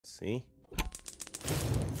See?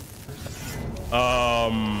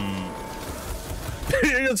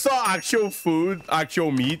 You just saw actual food,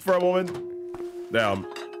 actual meat for a moment. Damn.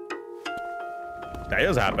 That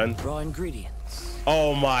just happened. Raw ingredients.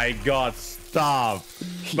 Oh my god, stop.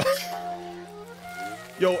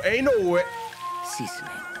 Yo, ain't no way.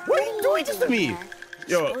 Seasoning. What are you doing this to me?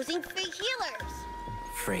 Yo. Exposing fake healers.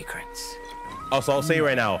 Fragrance. Also, I'll say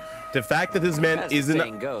right now, the fact that this man As the isn't,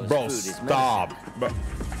 saying goes, bro, food is stop. Bro.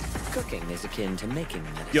 Cooking is akin to making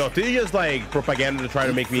medicine. Yo, did you just like propaganda to try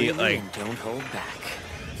to make me Freely like? and don't hold back.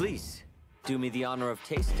 Please do me the honor of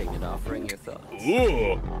tasting and offering your thoughts.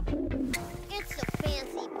 Ooh, It's so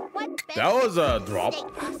fancy. What that was a drop.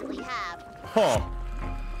 steak possibly have? Huh?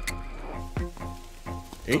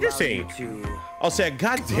 Interesting. Allow you to I'll say,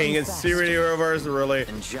 god dang it, seriously, reverse, really?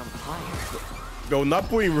 and jump higher. Yo, not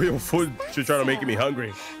putting real food to try to make me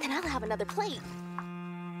hungry. Then I'll have another plate.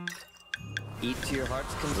 Eat to your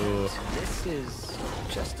heart's Ooh. content. This is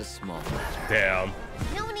just a small matter. Damn.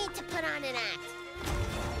 No need to put on an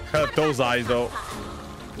act. Those eyes though,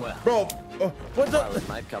 Well, bro. What while the? it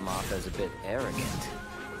might come off as a bit arrogant,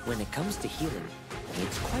 when it comes to healing,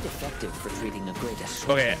 it's quite effective for treating a great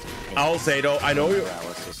assortment Okay, of pains. I'll say though. I know you.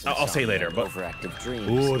 Paralysis, I'll say insomnia, later, but overactive dreams.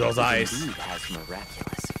 ooh, those it eyes. Indeed has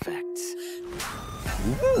miraculous effects.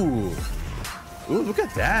 Ooh, look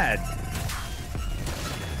at that.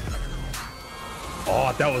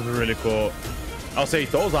 Oh, that was really cool. I'll say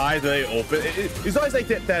those eyes when they open. It's always like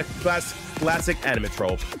that classic anime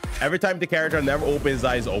trope. Every time the character never opens his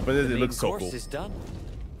eyes open, it looks so Course cool. is done.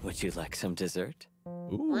 Would you like some dessert?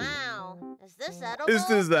 Ooh. Wow. Is this edible? Is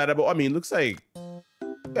this edible? I mean, looks like.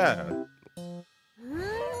 Yeah.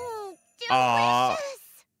 Delicious.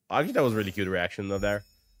 Actually, that was really cute reaction though there.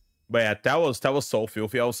 But yeah, that was so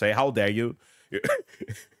filthy. I'll say, how dare you?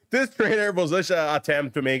 This trailer was such an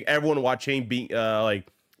attempt to make everyone watching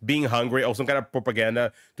being hungry or some kind of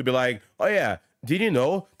propaganda to be like, oh yeah, did you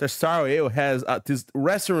know that starrail has this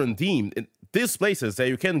restaurant theme in these places that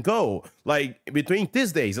you can go like between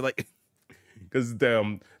these days, like because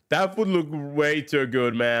that food looked way too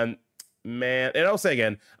good, man. And I'll say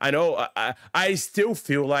again, I know I still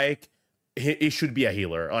feel like he should be a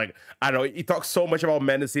healer. Like, I don't know, he talks so much about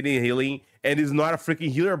medicine and healing, and he's not a freaking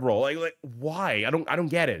healer, bro. Like why? I don't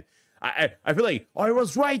get it. I feel like, oh, he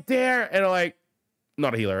was right there, and I'm like,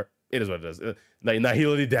 not a healer. It is what it is. Like, not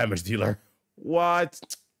healing damage dealer. What?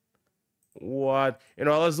 You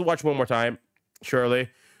know, let's watch one more time. Shirley,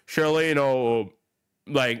 you know,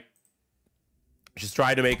 like, just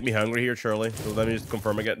try to make me hungry here, Shirley. So let me just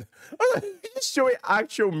confirm again. Just showing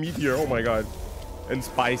actual meat here. Oh my god. And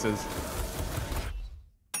spices.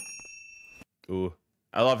 Ooh,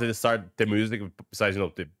 I love to start the music besides, you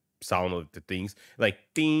know, the sound of the things like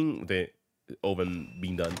ding, the oven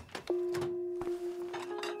being done.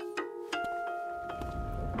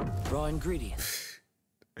 Raw ingredients.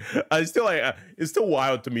 I still like it's still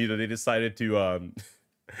wild to me that they decided to what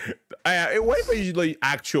if I use like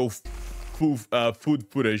actual food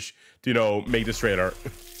footage to, you know, make this trailer.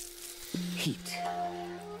 Heat.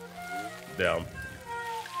 Damn.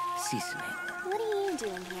 Seasoning. What are you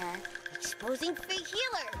doing here? Exposing fake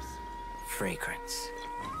healers. Fragrance.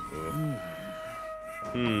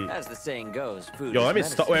 As the saying goes, food. Yo, is let me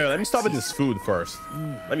medicine. stop. Wait, let me stop with this food first.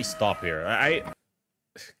 Let me stop here.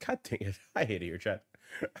 God dang it! I hate it here, chat.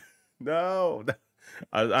 No,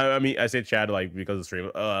 I mean, I say chat like because of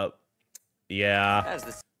stream. Yeah. As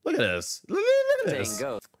the Look at this. Look at saying this.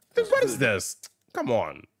 goes, What is this? Come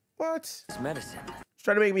on. What? it's medicine. It's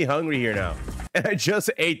trying to make me hungry here now. And I just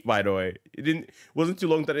ate, by the way. Wasn't too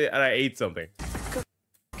long that I ate something.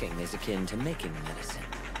 Cooking is akin to making medicine.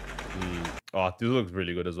 Oh, this looks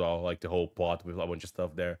really good as well. Like the whole pot with a bunch of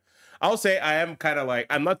stuff there. I'll say I am kind of like,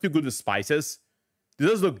 I'm not too good with spices. This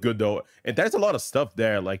does look good though. And there's a lot of stuff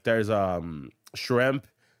there. Like there's shrimp,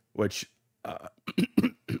 which I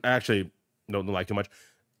actually don't like too much.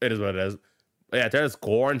 It is what it is. Yeah, there's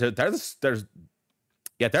corn. There's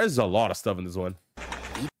a lot of stuff in this one.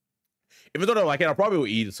 If I don't like it, I'll probably will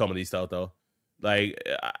eat some of these stuff though. Like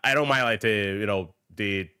I don't mind like the, you know,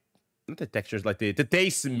 not the textures, like the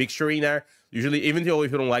taste mixturing there. Usually, even though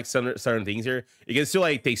if you don't like certain things here, it can still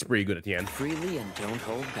like taste pretty good at the end. Freely and don't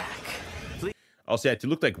hold back. Please. I'll say it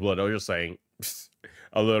looked like blood. I was just saying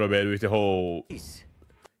a little bit with the whole.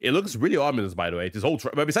 It looks really ominous, by the way. This whole,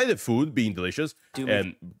 but besides the food being delicious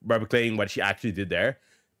and replicating what she actually did there,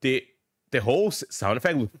 the whole sound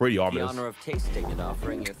effect looked pretty The ominous. honor of tasting and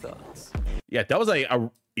offering your thoughts. Yeah, that was like a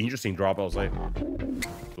interesting drop. I was like,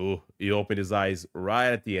 ooh, he opened his eyes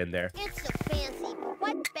right at the end there. It's so fancy.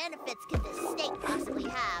 What benefits could this steak possibly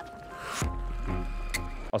have?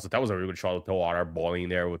 Also, that was a really good shot of the water boiling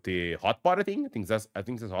there with the hot pot. I think that's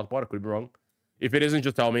hot pot. I could be wrong. If it isn't,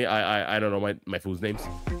 just tell me. I don't know my food's names.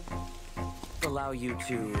 Allow you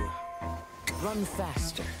to run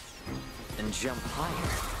faster and jump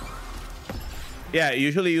higher. Yeah,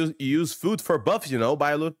 usually you use food for buffs, you know,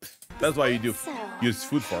 Bailu. That's why you do use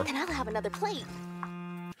food for. Then I'll have another plate.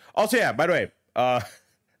 Also, yeah, by the way, I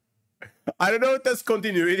don't know if that's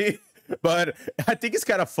continuity, but I think it's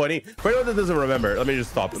kind of funny. For anyone that doesn't remember, let me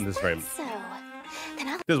just stop in this frame. So, then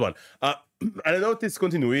I'll... This one. I don't know if it's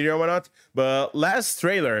continuity or not, but last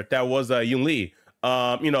trailer that was Yunli.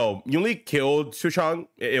 You know, Yunli killed Xuchang.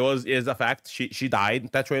 It is a fact. She died in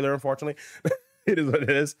that trailer, unfortunately. It is what it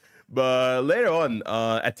is. But later on,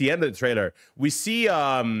 at the end of the trailer, we see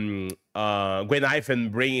Gwen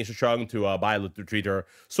Ifen bringing Xuchang to Bailu to treat her.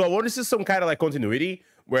 So I want to see some kind of like continuity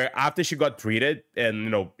where after she got treated and, you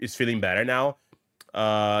know, is feeling better now,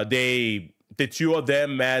 the two of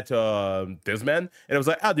them met this man, and it was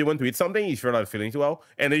like, oh, do you want to eat something if you're not feeling too well?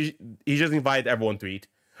 And he just invited everyone to eat.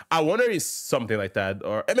 I wonder if it's something like that,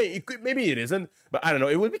 or I mean, maybe it isn't, but I don't know.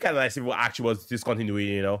 It would be kind of nice if it actually was this continuity,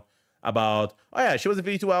 you know, about, oh yeah, she wasn't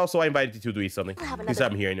feeling too well, so I invited you to eat something. Since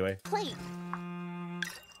I'm here anyway. Plate.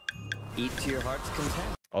 Eat to your heart's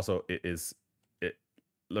content. Also, it.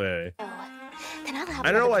 Then I'll have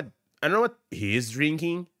I don't know what he is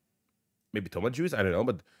drinking. Maybe tomato juice. I don't know,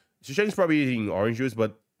 but Xuchang's probably eating orange juice.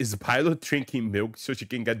 But is Pilot drinking milk so she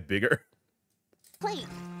can get bigger? plate.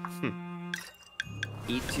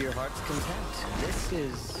 Eat to your heart's content. This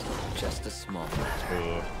is just a small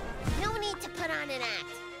matter. No need to put on an act.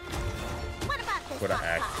 What about this What an hot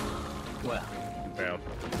act. pot? Well, Yeah.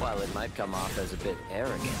 while it might come off as a bit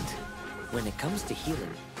arrogant, when it comes to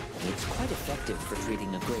healing, it's quite effective for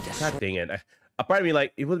treating a great God assault. dang it. A part of me,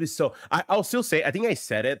 like, it would be so... I'll still say, I think I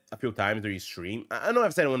said it a few times during stream. I don't know if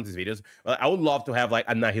I've said it in one of these videos, but I would love to have, like,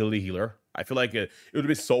 a Nahili healer. I feel like it would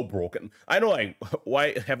be so broken. I know, like,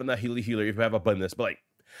 why have a Nahili healer if you have abundance? But, like,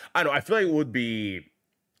 I don't know. I feel like it would be,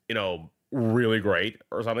 you know, really great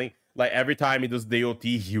or something. Like, every time he does DOT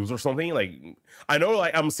heals or something. Like, I know,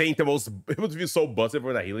 like, I'm saying the most... It would be so busted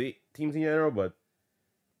for Nahili teams in general, but...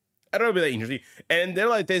 I don't know, it'd be that interesting. And then,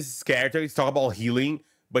 like, this character, he's talking about healing,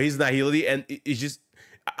 but he's not healing, and it's just,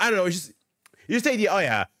 I don't know, it's just, you just take the, oh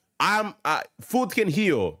yeah, I'm, food can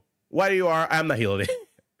heal. Why you are, I'm not healing.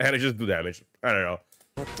 And I just do damage. I don't know.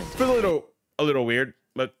 It's a little weird,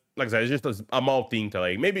 but like I said, it's just a small thing to,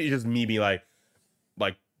 like, maybe it's just me being like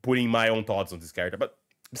putting my own thoughts on this character. But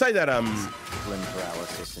besides that, Limb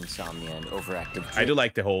paralysis, insomnia, and overactive. I do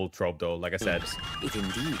like the whole trope though, like I said. It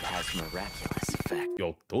indeed has miraculous effect.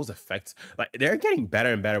 Yo, those effects, like, they're getting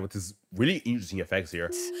better and better with this really interesting effects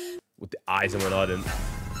here. With the eyes and whatnot, and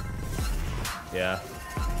yeah.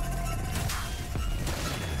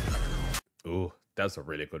 Ooh, that's a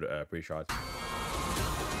really good pre-shot.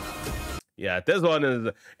 Yeah, this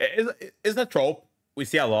one is a trope we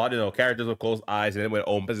see a lot. You know, characters with closed eyes, and then when it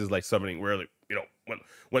opens, is like something really, you know,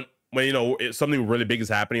 when you know something really big is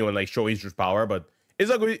happening, when like show Easter's power. But it's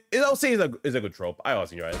a good. I'll say it's a good trope. I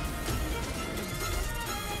always enjoy it.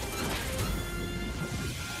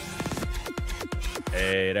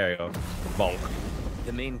 Hey, there you go. Bonk.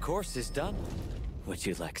 The main course is done. Would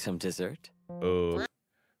you like some dessert? Oh.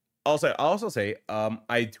 Also, I also say,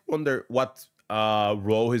 I do wonder what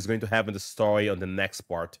role he's going to have in the story on the next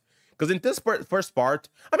part. Because in this first part,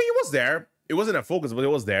 I mean, it was there. It wasn't a focus, but it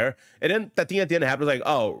was there. And then that thing at the end happened, like,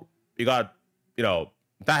 oh, you got, you know,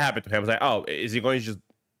 that happened to him. I was like, oh, is he going to just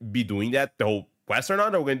be doing that the whole quest or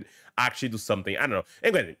not? Or we're going to actually do something? I don't know.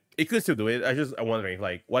 Anyway, it could still do it. I'm wondering,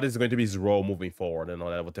 like, what is going to be his role moving forward and all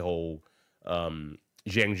that with the whole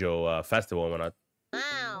Jiangzhou festival and whatnot.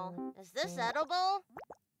 Wow, is this edible?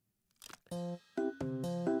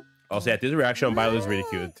 Also, yeah, this reaction on Violet is really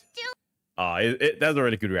cute. That's a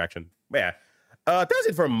really good reaction. But yeah, that's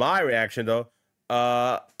it for my reaction though.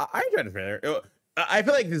 I enjoyed the trailer. I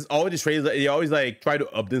feel like all these trailers, they always like try to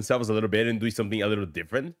up themselves a little bit and do something a little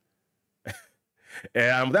different.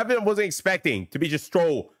 And that I wasn't expecting to be just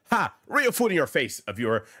throw real food in your face, a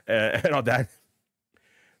viewer, and all that.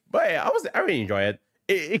 But yeah, I really enjoy it.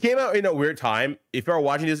 It came out in a weird time. If you're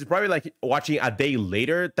watching this, it's probably like watching a day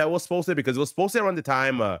later that was posted, because it was posted around the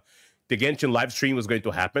time the Genshin live stream was going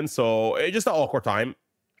to happen. So it's just an awkward time.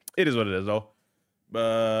 It is what it is, though.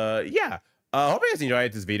 But yeah, hope you guys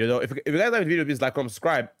enjoyed this video, though. If you guys like the video, please like, comment,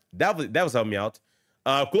 subscribe. That was helping me out.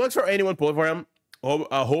 Good luck for anyone pulling for him.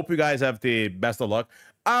 Hope you guys have the best of luck.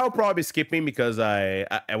 I'll probably be skipping because I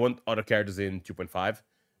want other characters in 2.5.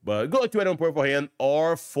 But good luck to anyone pulling for him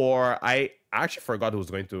or for... I actually forgot who was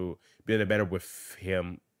going to be in the banner with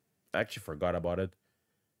him. I actually forgot about it.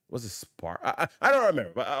 Was it Spark? I don't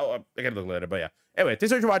remember, but I gotta look later. But yeah. Anyway, thanks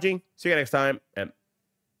so much for watching. See you guys next time, and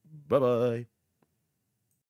bye bye.